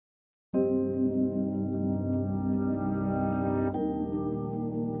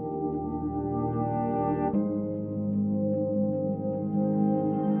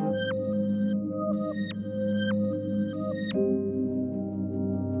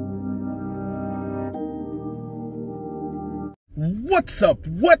What's up?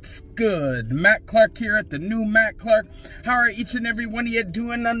 What's good? Matt Clark here at the new Matt Clark. How are each and every one of you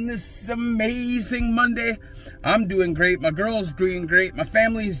doing on this amazing Monday? I'm doing great. My girl's doing great. My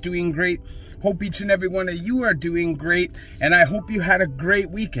family's doing great. Hope each and every one of you are doing great. And I hope you had a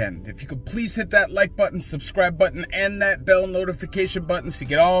great weekend. If you could please hit that like button, subscribe button, and that bell notification button so you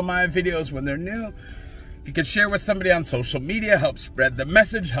get all my videos when they're new. If you could share with somebody on social media, help spread the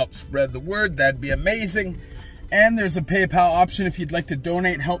message, help spread the word, that'd be amazing. And there's a PayPal option if you'd like to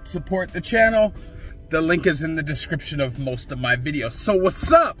donate, help support the channel. The link is in the description of most of my videos. So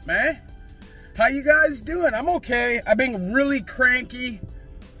what's up, man? How you guys doing? I'm okay. I've been really cranky.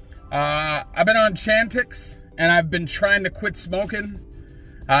 I've been on Chantix, and I've been trying to quit smoking.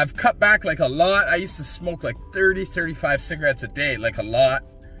 I've cut back like a lot. I used to smoke like 30, 35 cigarettes a day, like a lot.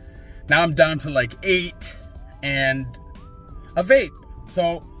 Now I'm down to like 8 and a vape.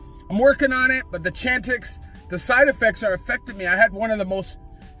 So I'm working on it, but the Chantix, the side effects are affecting me. I had one of the most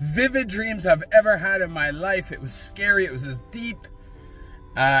vivid dreams I've ever had in my life. It was scary. It was as deep.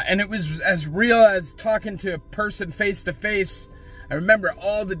 And it was as real as talking to a person face to face. I remember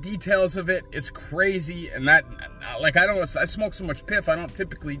all the details of it. It's crazy. And that, like, I smoke so much piff, I don't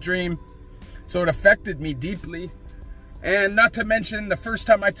typically dream. So it affected me deeply. And not to mention, the first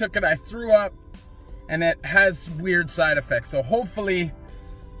time I took it, I threw up. And it has weird side effects. So hopefully,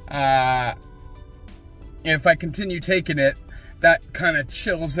 if I continue taking it, that kind of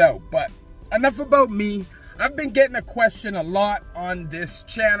chills out. But enough about me. I've been getting a question a lot on this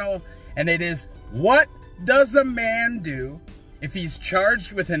channel, and it is, what does a man do if he's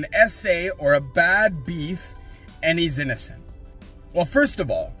charged with an SA or a bad beef and he's innocent? Well, first of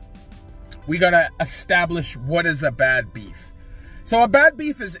all, we gotta establish what is a bad beef. So a bad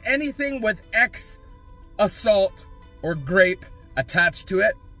beef is anything with X, assault, or grape attached to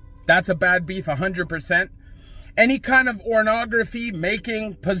it. That's a bad beef, 100%. Any kind of pornography,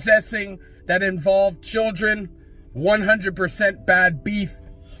 making, possessing that involve children, 100% bad beef.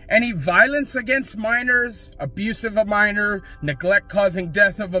 Any violence against minors, abuse of a minor, neglect causing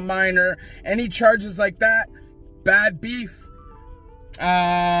death of a minor, any charges like that, bad beef.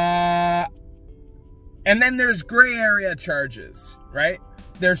 And then there's gray area charges, right?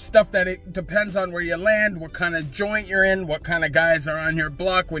 There's stuff that it depends on where you land, what kind of joint you're in, what kind of guys are on your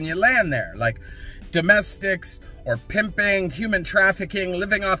block when you land there. Like domestics or pimping, human trafficking,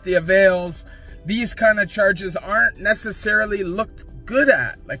 living off the avails. These kind of charges aren't necessarily looked good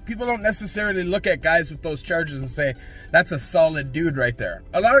at. Like, people don't necessarily look at guys with those charges and say, that's a solid dude right there.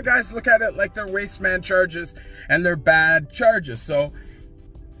 A lot of guys look at it like they're waste man charges and they're bad charges. So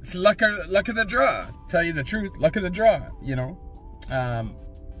it's luck of the draw. Tell you the truth, luck of the draw, you know.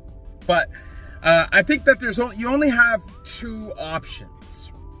 But I think that you only have two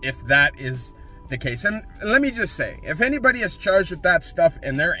options if that is the case. And let me just say, if anybody is charged with that stuff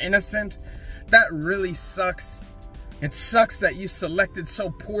and they're innocent, that really sucks. It sucks that you selected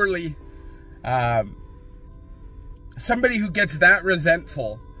so poorly. Somebody who gets that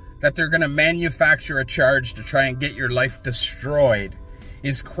resentful that they're going to manufacture a charge to try and get your life destroyed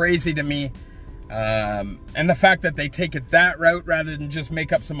is crazy to me. And the fact that they take it that route rather than just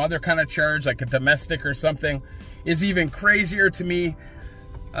make up some other kind of charge like a domestic or something is even crazier to me.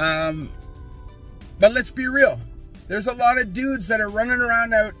 But let's be real. There's a lot of dudes that are running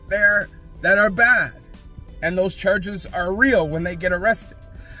around out there that are bad. And those charges are real when they get arrested.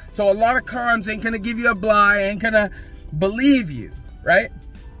 So a lot of cons ain't going to give you a blah, ain't going to believe you, right?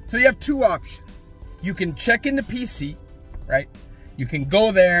 So you have two options. You can check into PC, right? You can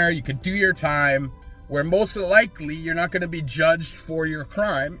go there, you can do your time, where most likely you're not going to be judged for your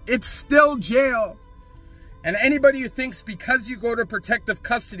crime. It's still jail. And anybody who thinks because you go to protective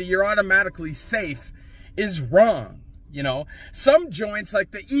custody, you're automatically safe is wrong. You know, some joints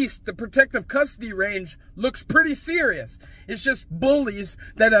like the East, the protective custody range looks pretty serious. It's just bullies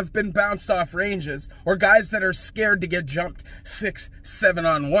that have been bounced off ranges or guys that are scared to get jumped 6, 7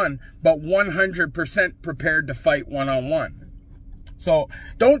 on 1, but 100% prepared to fight 1-on-1. So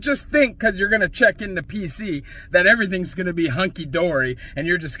don't just think because you're going to check in the PC that everything's going to be hunky-dory and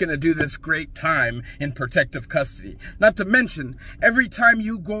you're just going to do this great time in protective custody. Not to mention, every time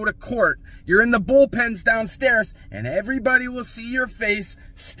you go to court, you're in the bullpens downstairs and everybody will see your face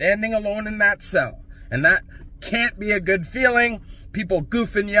standing alone in that cell. And that can't be a good feeling. People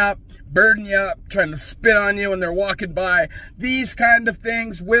goofing you up, birding you up, trying to spit on you when they're walking by. These kind of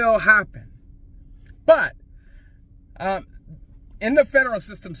things will happen. But in the federal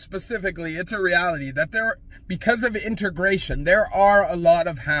system specifically, it's a reality that because of integration, there are a lot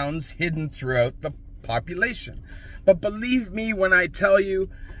of hounds hidden throughout the population. But believe me when I tell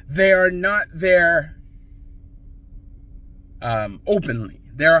you, they are not there openly.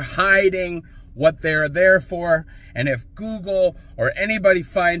 They're hiding what they're there for, and if Google or anybody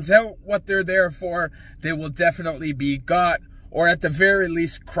finds out what they're there for, they will definitely be got, or at the very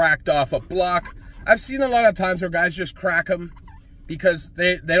least cracked off a block. I've seen a lot of times where guys just crack them because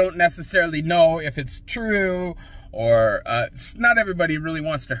they don't necessarily know if it's true, or not everybody really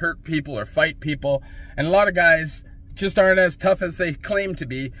wants to hurt people or fight people, and a lot of guys just aren't as tough as they claim to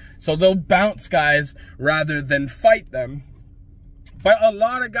be, so they'll bounce guys rather than fight them. But a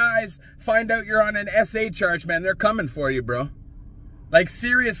lot of guys find out you're on an SA charge, man. They're coming for you, bro. Like,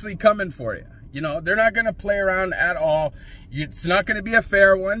 seriously coming for you. You know, they're not going to play around at all. It's not going to be a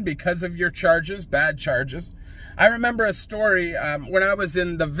fair one because of your charges, bad charges. I remember a story when I was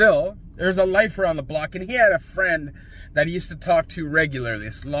in the Ville. There's a lifer on the block, and he had a friend that he used to talk to regularly,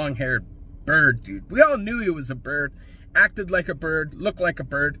 this long-haired bird dude. We all knew he was a bird, acted like a bird, looked like a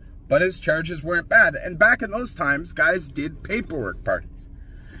bird, but his charges weren't bad. And back in those times, guys did paperwork parties.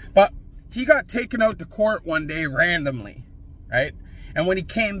 But he got taken out to court one day randomly, right? And when he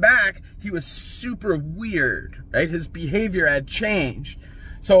came back, he was super weird, right? His behavior had changed.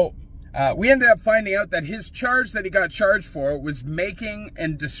 So we ended up finding out that his charge that he got charged for was making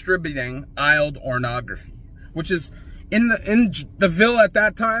and distributing child pornography, which is in the Ville at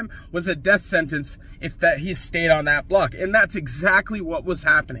that time was a death sentence if that he stayed on that block. And that's exactly what was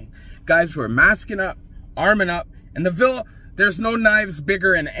happening. Guys were masking up, arming up. In the Ville, there's no knives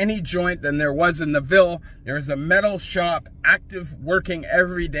bigger in any joint than there was in the Ville. There was a metal shop, active, working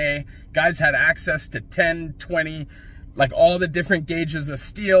every day. Guys had access to 10, 20, like all the different gauges of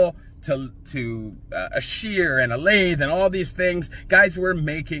steel, to a shear and a lathe and all these things. Guys were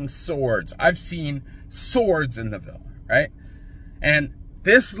making swords. I've seen swords in the Ville, right? And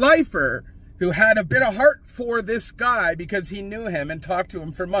this lifer, who had a bit of heart for this guy because he knew him and talked to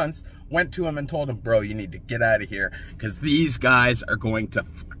him for months, went to him and told him, bro, you need to get out of here because these guys are going to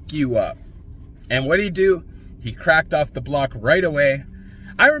fuck you up. And what did he do? He cracked off the block right away.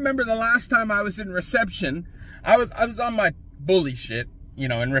 I remember the last time I was in reception, I was on my bully shit, you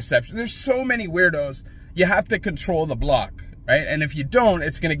know, in reception. There's so many weirdos. You have to control the block, right? And if you don't,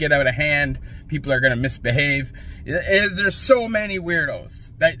 it's going to get out of hand. People are going to misbehave. There's so many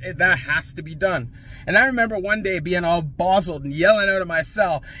weirdos that has to be done. And I remember one day being all bozzled and yelling out of my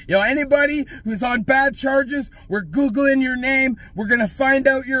cell, yo, anybody who's on bad charges, we're Googling your name. We're going to find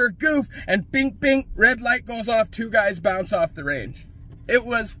out you're a goof. And bing, bing, red light goes off. 2 guys bounce off the range. It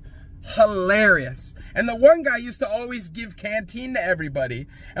was hilarious. And the one guy used to always give canteen to everybody.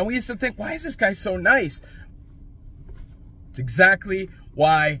 And we used to think, why is this guy so nice? It's exactly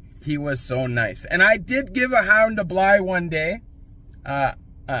why he was so nice. And I did give a hound a bly one day.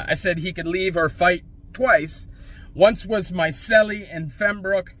 I said he could leave or fight twice. Once was my celly in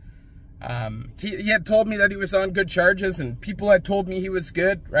Fembrook. He had told me that he was on good charges, and people had told me he was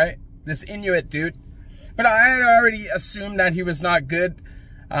good, right? This Inuit dude. But I had already assumed that he was not good.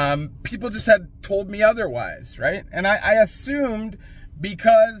 People just had told me otherwise, right? And I assumed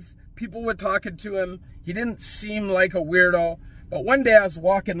because people were talking to him, he didn't seem like a weirdo. But one day I was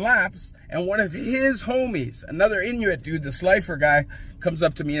walking laps, and one of his homies, another Inuit dude, the lifer guy, comes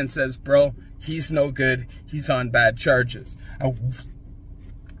up to me and says, bro, he's no good. He's on bad charges. I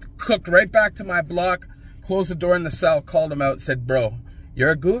cooked right back to my block, closed the door in the cell, called him out, said, bro,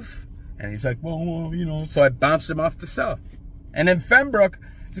 you're a goof? And he's like, well, you know. So I bounced him off the cell. And in Fembrook,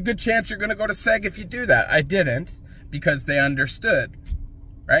 it's a good chance you're going to go to SEG if you do that. I didn't, because they understood,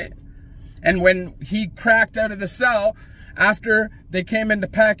 right? And when he cracked out of the cell, after they came in to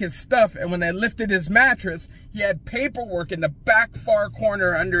pack his stuff, and when they lifted his mattress, he had paperwork in the back far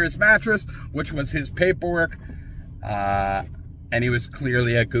corner under his mattress, which was his paperwork, and he was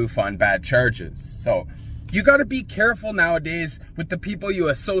clearly a goof on bad charges. So you got to be careful nowadays with the people you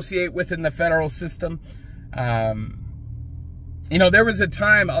associate with in the federal system. You know, there was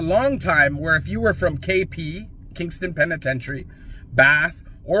a long time, where if you were from KP, Kingston Penitentiary, Bath,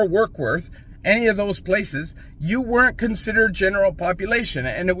 or Warkworth, any of those places, you weren't considered general population.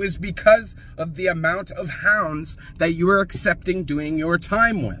 And it was because of the amount of hounds that you were accepting doing your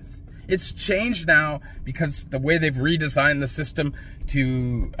time with. It's changed now because the way they've redesigned the system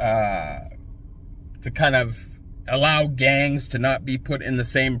to kind of allow gangs to not be put in the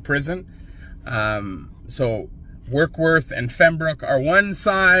same prison. So Warkworth and Fembrook are one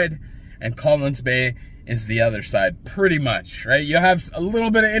side, and Collins Bay is the other side, pretty much, right? You have a little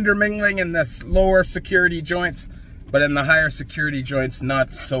bit of intermingling in this lower security joints, but in the higher security joints,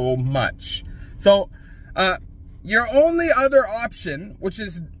 not so much. So your only other option, which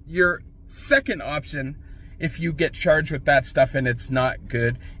is your second option, if you get charged with that stuff and it's not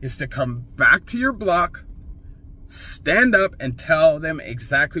good, is to come back to your block, stand up and tell them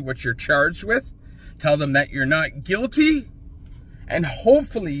exactly what you're charged with. Tell them that you're not guilty. And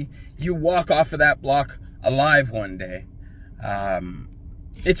hopefully you walk off of that block alive one day.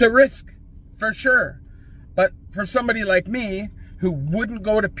 It's a risk, for sure. But for somebody like me, who wouldn't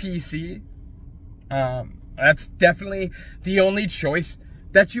go to PC, that's definitely the only choice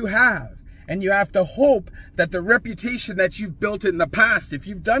that you have. And you have to hope that the reputation that you've built in the past, if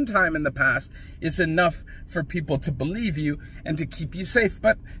you've done time in the past, is enough for people to believe you and to keep you safe.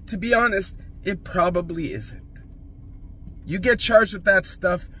 But to be honest, it probably isn't. You get charged with that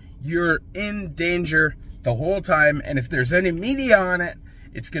stuff, you're in danger the whole time. And if there's any media on it,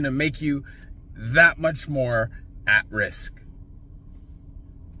 it's going to make you that much more at risk.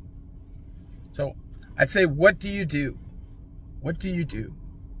 So I'd say, what do you do? What do you do?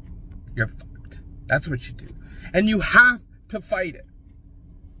 You're fucked. That's what you do. And you have to fight it.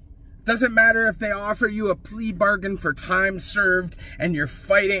 Doesn't matter if they offer you a plea bargain for time served and you're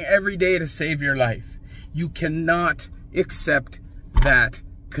fighting every day to save your life. You cannot accept that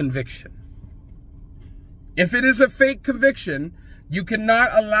conviction. If it is a fake conviction, you cannot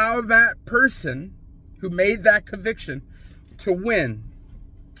allow that person who made that conviction to win.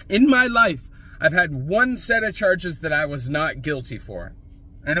 In my life, I've had one set of charges that I was not guilty for.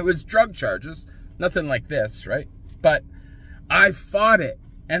 And it was drug charges. Nothing like this, right? But I fought it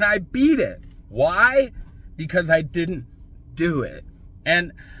and I beat it. Why? Because I didn't do it.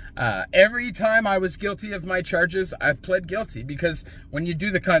 And every time I was guilty of my charges, I pled guilty. Because when you do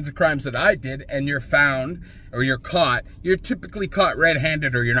the kinds of crimes that I did and you're found or you're caught, you're typically caught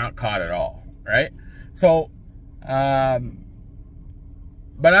red-handed or you're not caught at all, right? So, but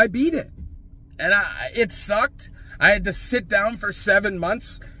I beat it. And it sucked. I had to sit down for 7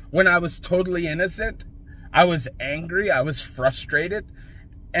 months when I was totally innocent. I was angry. I was frustrated.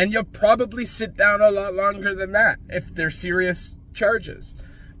 And you'll probably sit down a lot longer than that if they're serious charges.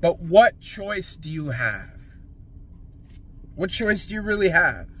 But what choice do you have? What choice do you really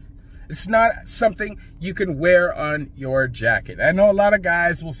have? It's not something you can wear on your jacket. I know a lot of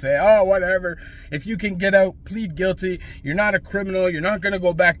guys will say, oh, whatever. If you can get out, plead guilty. You're not a criminal. You're not going to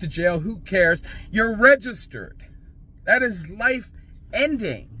go back to jail. Who cares? You're registered. That is life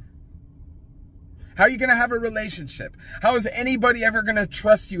ending. How are you going to have a relationship? How is anybody ever going to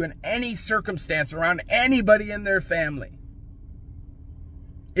trust you in any circumstance around anybody in their family?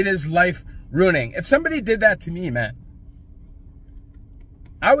 It is life ruining. If somebody did that to me, man,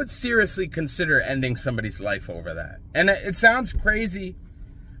 I would seriously consider ending somebody's life over that. And it sounds crazy,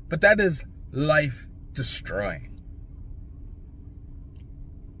 but that is life destroying.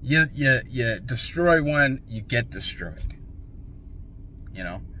 You destroy one, you get destroyed. You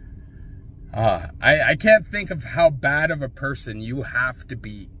know? I can't think of how bad of a person you have to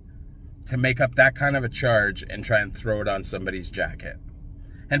be to make up that kind of a charge and try and throw it on somebody's jacket.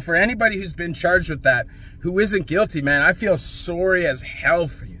 And for anybody who's been charged with that, who isn't guilty, man, I feel sorry as hell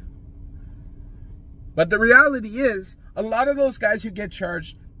for you. But the reality is, a lot of those guys who get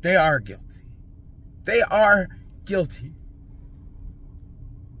charged, they are guilty. They are guilty.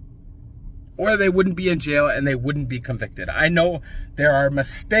 Or they wouldn't be in jail and they wouldn't be convicted. I know there are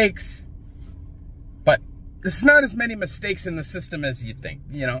mistakes, but there's not as many mistakes in the system as you think.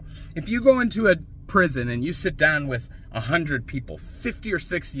 You know, if you go into a prison and you sit down with 100 people, 50 or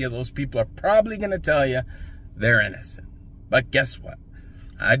 60 of those people are probably going to tell you they're innocent. But guess what?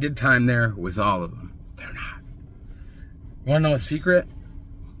 I did time there with all of them. They're not. You want to know a secret?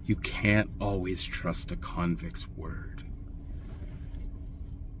 You can't always trust a convict's word.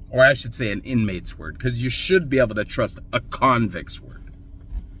 Or I should say an inmate's word, because you should be able to trust a convict's word.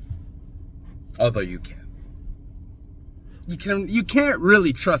 Although you can. You can't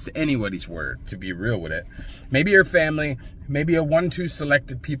really trust anybody's word, to be real with it. Maybe your family, maybe a 1-2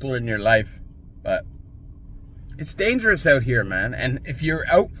 selected people in your life, but it's dangerous out here, man. And if you're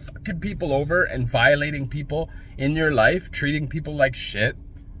out fucking people over and violating people in your life, treating people like shit,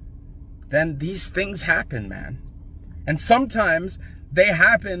 then these things happen, man. And sometimes they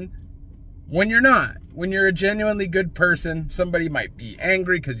happen when you're not. When you're a genuinely good person, somebody might be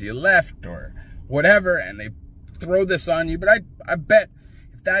angry because you left or whatever, and they throw this on you. But I bet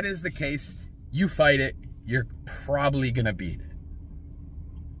if that is the case, you fight it, you're probably gonna beat it.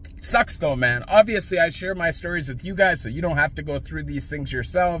 It sucks though, man. Obviously, I share my stories with you guys so you don't have to go through these things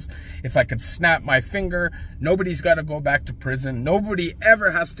yourselves. If I could snap my finger, nobody's got to go back to prison. Nobody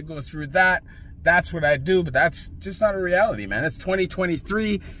ever has to go through that. That's what I do, but that's just not a reality, man. It's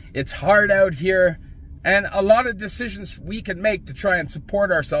 2023. It's hard out here. And a lot of decisions we can make to try and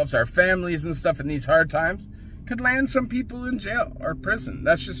support ourselves, our families and stuff in these hard times, could land some people in jail or prison.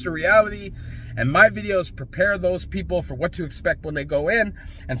 That's just a reality. And my videos prepare those people for what to expect when they go in.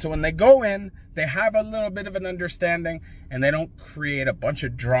 And so when they go in, they have a little bit of an understanding and they don't create a bunch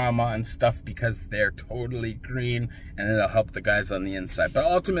of drama and stuff because they're totally green, and it'll help the guys on the inside. But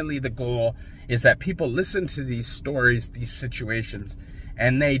ultimately the goal is that people listen to these stories, these situations,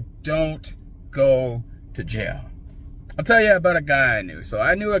 and they don't go to jail. I'll tell you about a guy I knew. So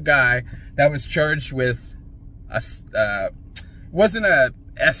I knew a guy that was charged with wasn't a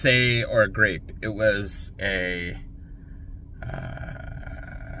essay or a grape. It was a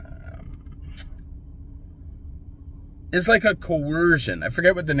it's like a coercion. I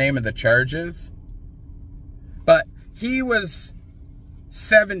forget what the name of the charge is, but he was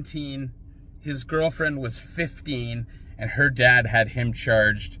 17, his girlfriend was 15, and her dad had him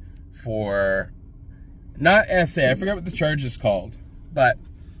charged for not essay. I forget what the charge is called, but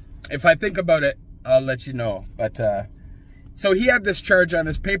if I think about it, I'll let you know. But so he had this charge on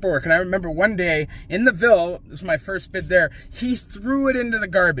his paperwork, and I remember one day in the Ville, this is my first bid there, he threw it into the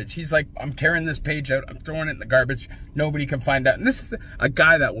garbage. He's like, I'm tearing this page out, I'm throwing it in the garbage, nobody can find out. And this is a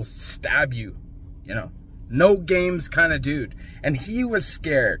guy that will stab you, you know, no games kind of dude. And he was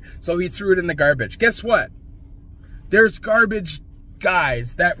scared, so he threw it in the garbage. Guess what? There's garbage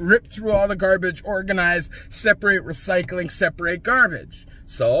guys that rip through all the garbage, organize, separate recycling, separate garbage.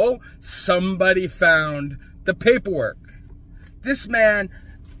 So somebody found the paperwork. This man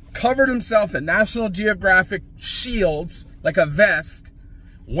covered himself in National Geographic shields, like a vest,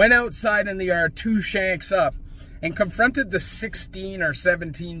 went outside in the yard, 2 shanks up, and confronted the 16 or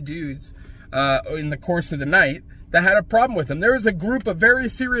 17 dudes in the course of the night that had a problem with him. There was a group of very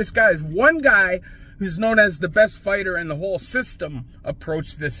serious guys. One guy who's known as the best fighter in the whole system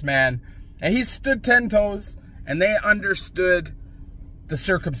approached this man, and he stood 10 toes, and they understood the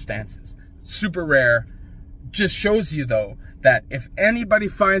circumstances. Super rare. Just shows you, though, that if anybody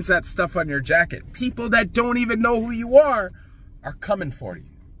finds that stuff on your jacket, people that don't even know who you are coming for you.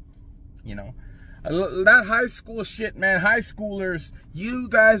 You know, that high school shit, man, high schoolers, you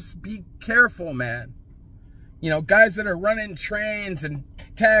guys be careful, man. You know, guys that are running trains and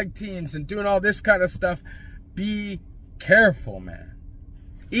tag teams and doing all this kind of stuff, be careful, man.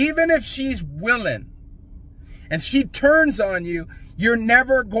 Even if she's willing and she turns on you, you're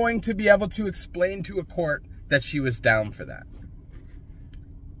never going to be able to explain to a court that she was down for that.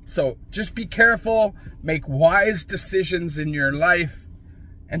 So just be careful, make wise decisions in your life,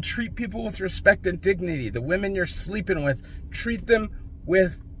 and treat people with respect and dignity. The women you're sleeping with, treat them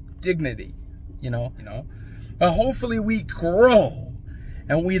with dignity, you know. But hopefully we grow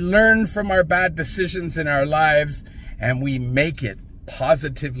and we learn from our bad decisions in our lives and we make it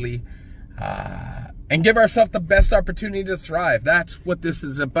positively and give ourselves the best opportunity to thrive. That's what this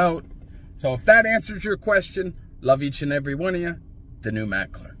is about. So if that answers your question, love each and every one of you. The new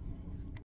Matt Clark.